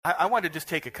I want to just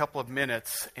take a couple of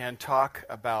minutes and talk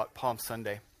about Palm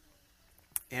Sunday.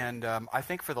 And I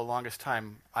think for the longest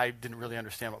time, I didn't really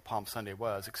understand what Palm Sunday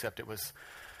was, except it was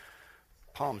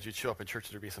palms. You'd show up in church,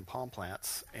 there'd be some palm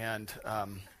plants. And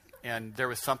there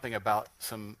was something about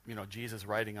Jesus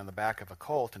riding on the back of a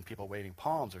colt and people waving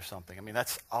palms or something. I mean,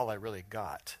 that's all I really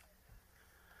got.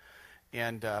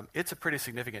 And it's a pretty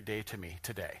significant day to me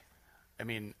today. I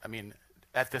mean,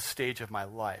 at this stage of my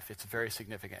life, it's very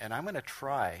significant. And I'm going to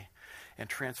try and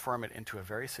transform it into a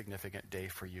very significant day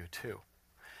for you too.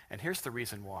 And here's the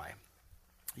reason why.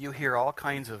 You hear all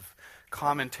kinds of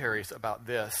commentaries about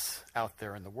this out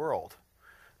there in the world.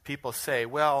 People say,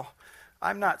 well,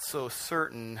 I'm not so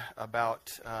certain about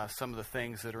some of the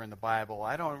things that are in the Bible.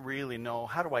 I don't really know.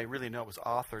 How do I really know it was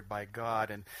authored by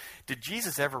God? And did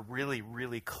Jesus ever really,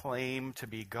 really claim to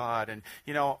be God? And,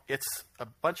 it's a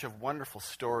bunch of wonderful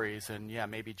stories. And, yeah,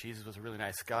 maybe Jesus was a really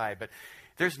nice guy. But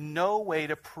there's no way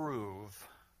to prove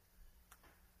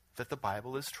that the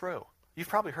Bible is true. You've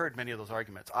probably heard many of those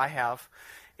arguments. I have.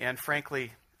 And,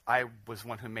 frankly, I was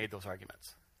one who made those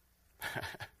arguments.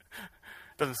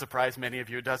 Doesn't surprise many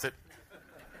of you, does it?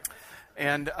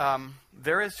 And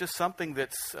there is just something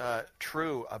that's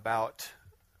true about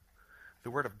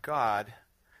the Word of God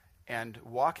and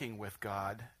walking with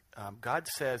God. God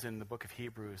says in the book of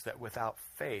Hebrews that without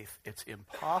faith, it's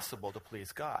impossible to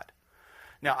please God.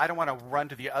 Now, I don't want to run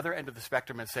to the other end of the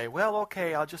spectrum and say, well,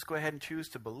 okay, I'll just go ahead and choose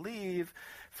to believe,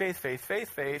 faith,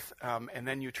 and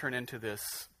then you turn into this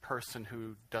person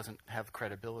who doesn't have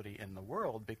credibility in the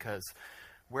world, because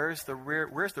where's the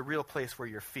real place where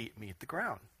your feet meet the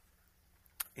ground?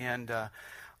 And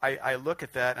I look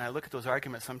at that, and I look at those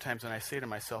arguments sometimes, and I say to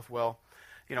myself, well,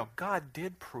 God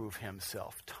did prove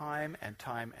himself time and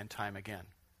time and time again.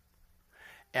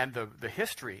 And the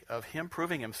history of him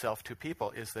proving himself to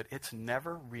people is that it's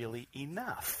never really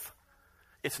enough.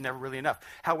 It's never really enough.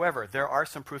 However, there are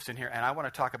some proofs in here, and I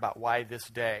want to talk about why this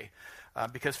day.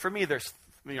 Because for me, there's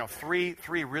three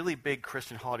really big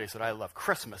Christian holidays that I love.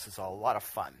 Christmas is a lot of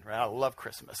fun, right? I love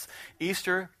Christmas.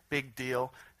 Easter, big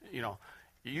deal.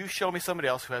 You show me somebody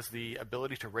else who has the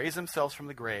ability to raise themselves from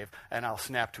the grave, and I'll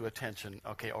snap to attention,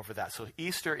 over that. So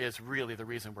Easter is really the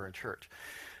reason we're in church.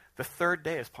 The third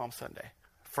day is Palm Sunday.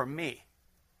 For me,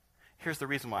 here's the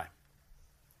reason why.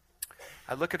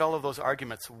 I look at all of those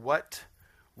arguments. What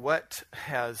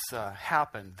has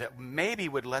happened that maybe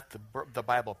would let the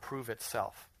Bible prove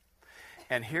itself?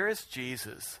 And here is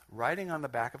Jesus riding on the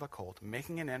back of a colt,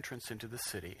 making an entrance into the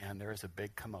city, and there is a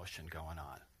big commotion going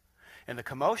on. And the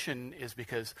commotion is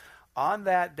because on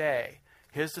that day,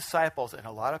 his disciples and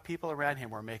a lot of people around him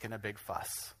were making a big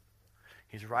fuss.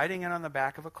 He's riding in on the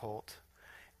back of a colt,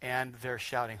 and they're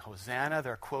shouting, Hosanna.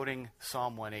 They're quoting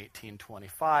Psalm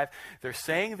 118:25. They're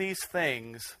saying these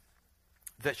things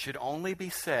that should only be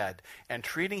said and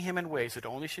treating him in ways that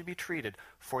only should be treated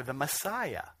for the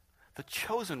Messiah, the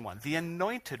chosen one, the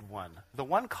anointed one, the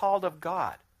one called of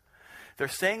God. They're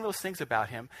saying those things about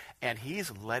him, and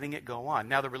he's letting it go on.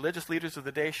 Now, the religious leaders of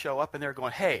the day show up, and they're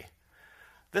going, hey,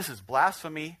 this is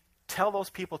blasphemy. Tell those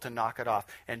people to knock it off.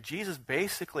 And Jesus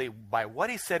basically, by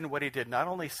what he said and what he did, not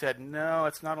only said, no,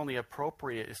 it's not only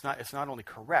appropriate, it's not only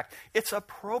correct, it's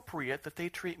appropriate that they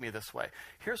treat me this way.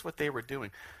 Here's what they were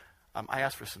doing. I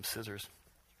asked for some scissors.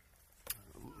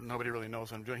 Nobody really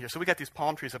knows what I'm doing here. So we got these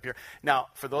palm trees up here. Now,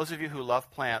 for those of you who love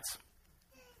plants,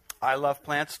 I love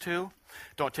plants too.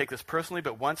 Don't take this personally,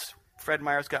 but once Fred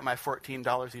Meyer's got my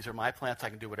 $14, these are my plants. I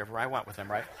can do whatever I want with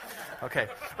them, right? Okay.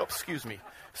 Oh, excuse me.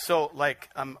 So,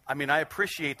 I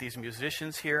appreciate these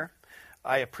musicians here.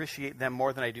 I appreciate them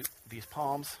more than I do these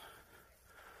palms.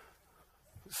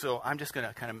 So I'm just going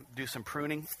to kind of do some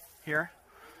pruning here.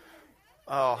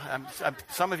 Oh,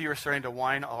 some of you are starting to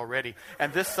whine already.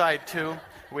 And this side, too,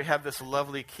 we have this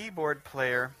lovely keyboard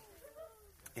player.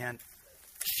 And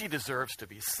she deserves to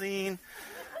be seen.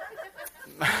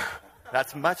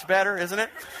 That's much better, isn't it?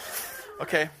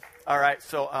 Okay. All right.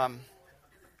 So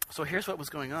here's what was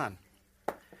going on.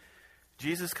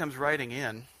 Jesus comes riding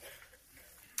in,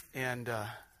 and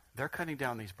they're cutting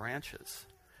down these branches,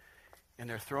 and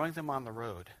they're throwing them on the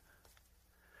road.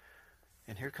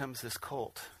 And here comes this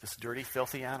colt, this dirty,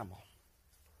 filthy animal.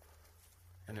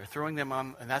 And they're throwing them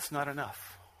on, and that's not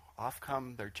enough. Off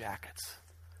come their jackets.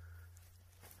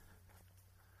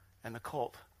 And the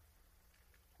colt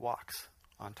walks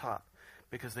on top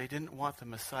because they didn't want the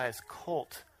Messiah's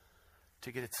colt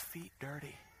to get its feet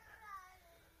dirty.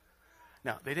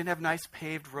 Now, they didn't have nice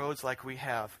paved roads like we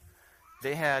have.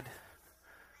 They had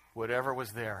whatever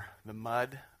was there, the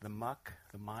mud, the muck,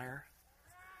 the mire.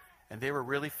 And they were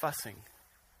really fussing.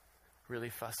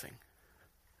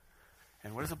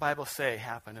 And what does the Bible say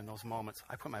happened in those moments?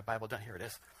 I put my Bible down. Here it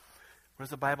is. What does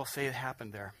the Bible say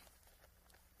happened there?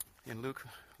 In Luke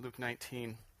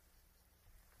 19.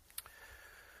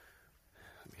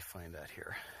 Let me find that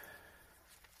here.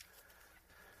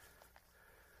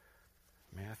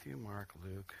 Matthew, Mark,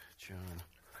 Luke, John.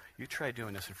 You try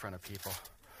doing this in front of people.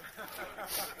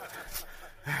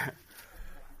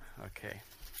 Okay.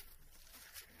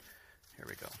 Here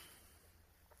we go.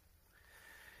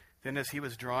 Then as he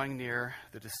was drawing near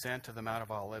the descent of the Mount of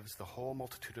Olives, the whole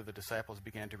multitude of the disciples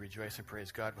began to rejoice and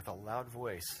praise God with a loud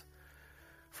voice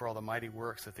for all the mighty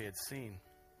works that they had seen,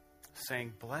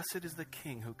 saying, "Blessed is the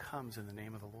King who comes in the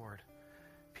name of the Lord.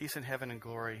 Peace in heaven and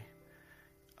glory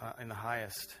in the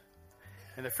highest."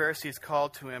 And the Pharisees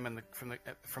called to him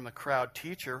from the crowd,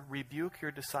 "Teacher, rebuke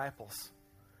your disciples."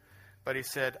 But he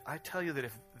said, "I tell you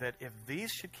that if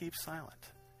these should keep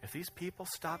silent, if these people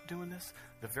stop doing this,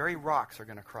 the very rocks are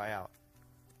going to cry out."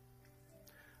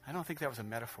 I don't think that was a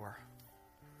metaphor.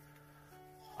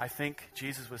 I think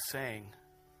Jesus was saying,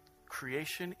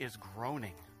 creation is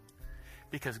groaning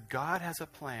because God has a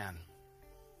plan.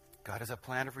 God has a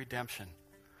plan of redemption,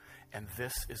 and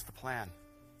this is the plan.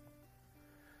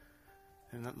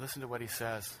 And listen to what he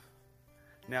says.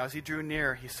 Now as he drew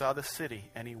near, he saw the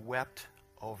city, and he wept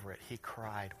over it. He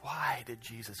cried. Why did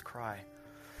Jesus cry?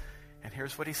 And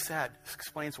here's what he said. This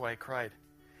explains why he cried.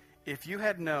 "If you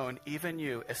had known, even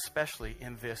you, especially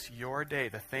in this your day,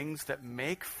 the things that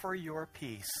make for your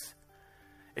peace,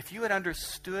 if you had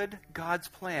understood God's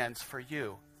plans for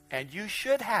you, and you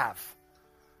should have,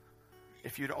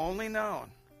 if you'd only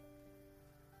known."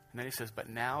 And then he says, "But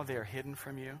now they are hidden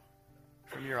from you,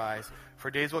 from your eyes. For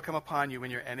days will come upon you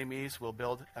when your enemies will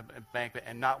build a banquet,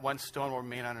 and not one stone will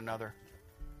remain on another."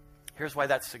 Here's why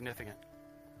that's significant.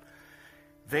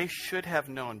 They should have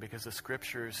known because the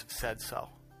scriptures said so.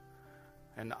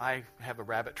 And I have a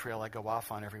rabbit trail I go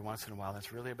off on every once in a while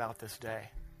that's really about this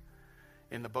day.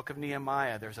 In the book of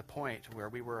Nehemiah, there's a point where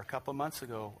we were a couple months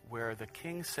ago where the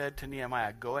king said to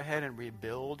Nehemiah, "Go ahead and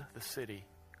rebuild the city,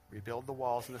 rebuild the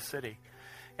walls in the city."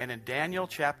 And in Daniel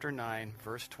chapter 9,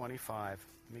 verse 25,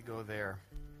 let me go there.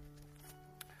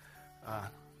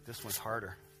 This one's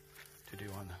harder to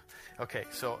do on the... Okay,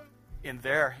 so in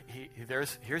there,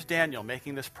 here's Daniel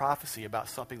making this prophecy about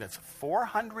something that's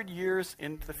 400 years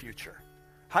into the future.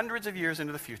 Hundreds of years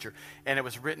into the future. And it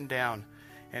was written down.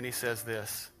 And he says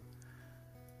this,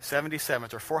 77,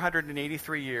 or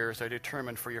 483 years are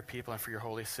determined for your people and for your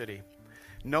holy city.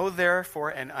 Know therefore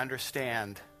and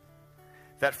understand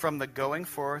that from the going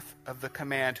forth of the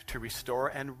command to restore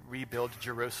and rebuild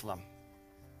Jerusalem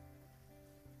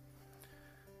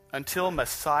until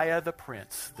Messiah the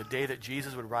Prince, the day that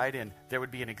Jesus would ride in, there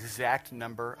would be an exact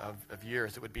number of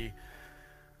years. It would be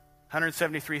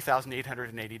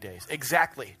 173,880 days,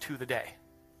 exactly to the day.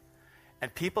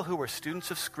 And people who were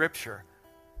students of Scripture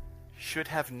should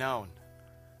have known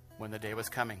when the day was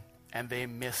coming, and they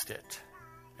missed it.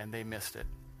 And they missed it.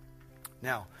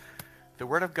 Now, the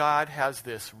Word of God has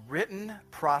this written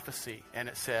prophecy, and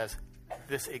it says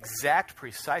this exact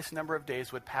precise number of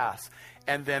days would pass,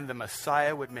 and then the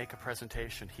Messiah would make a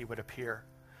presentation. He would appear.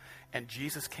 And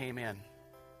Jesus came in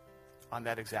on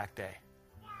that exact day.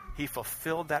 He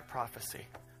fulfilled that prophecy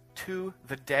to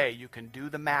the day. You can do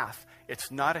the math.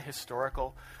 It's not a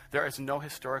historical, there is no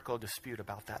historical dispute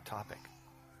about that topic.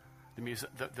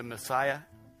 The Messiah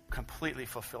completely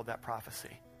fulfilled that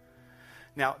prophecy.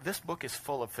 Now, this book is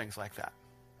full of things like that.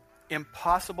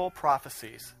 Impossible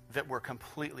prophecies that were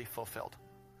completely fulfilled.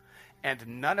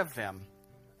 And none of them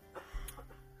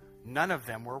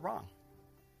were wrong.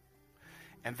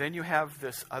 And then you have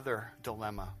this other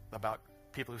dilemma about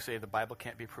people who say the Bible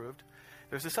can't be proved.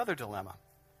 There's this other dilemma.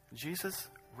 Jesus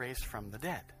raised from the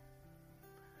dead.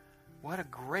 What a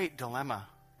great dilemma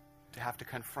to have to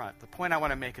confront. The point I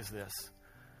want to make is this.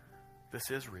 This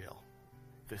is real.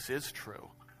 This is true.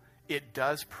 It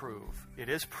does prove. It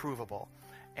is provable.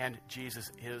 And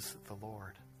Jesus is the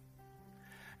Lord.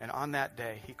 And on that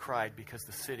day, he cried because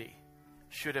the city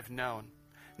should have known.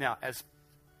 Now, as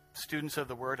students of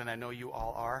the Word, and I know you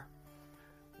all are,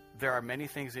 there are many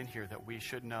things in here that we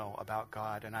should know about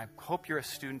God. And I hope you're a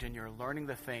student and you're learning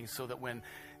the things so that when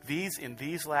in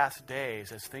these last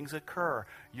days, as things occur,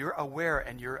 you're aware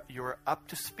and you're up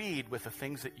to speed with the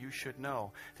things that you should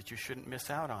know, that you shouldn't miss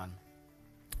out on.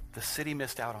 The city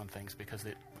missed out on things because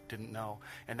it didn't know.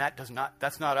 And that's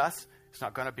not us. It's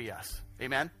not going to be us.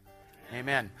 Amen?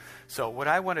 Amen. So what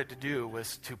I wanted to do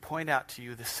was to point out to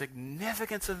you the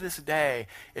significance of this day.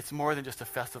 It's more than just a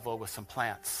festival with some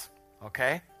plants.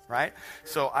 Okay? Right?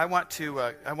 So I want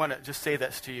to just say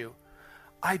this to you.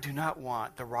 I do not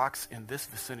want the rocks in this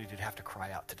vicinity to have to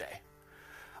cry out today.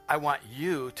 I want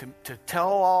you to tell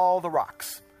all the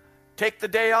rocks, take the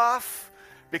day off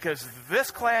because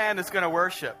this clan is going to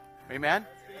worship. Amen?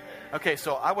 Okay,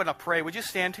 so I want to pray. Would you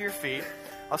stand to your feet?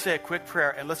 I'll say a quick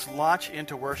prayer, and let's launch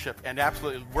into worship and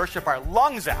absolutely worship our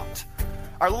lungs out.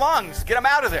 Our lungs, get them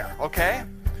out of there, okay?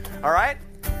 All right?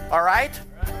 All right?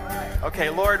 Okay,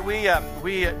 Lord, we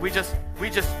just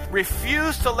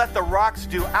refuse to let the rocks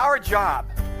do our job.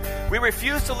 We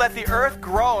refuse to let the earth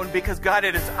groan because, God,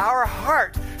 it is our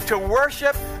heart to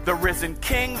worship the risen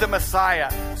King, the Messiah.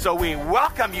 So we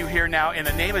welcome you here now in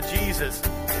the name of Jesus.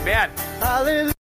 Amen. Hallelujah.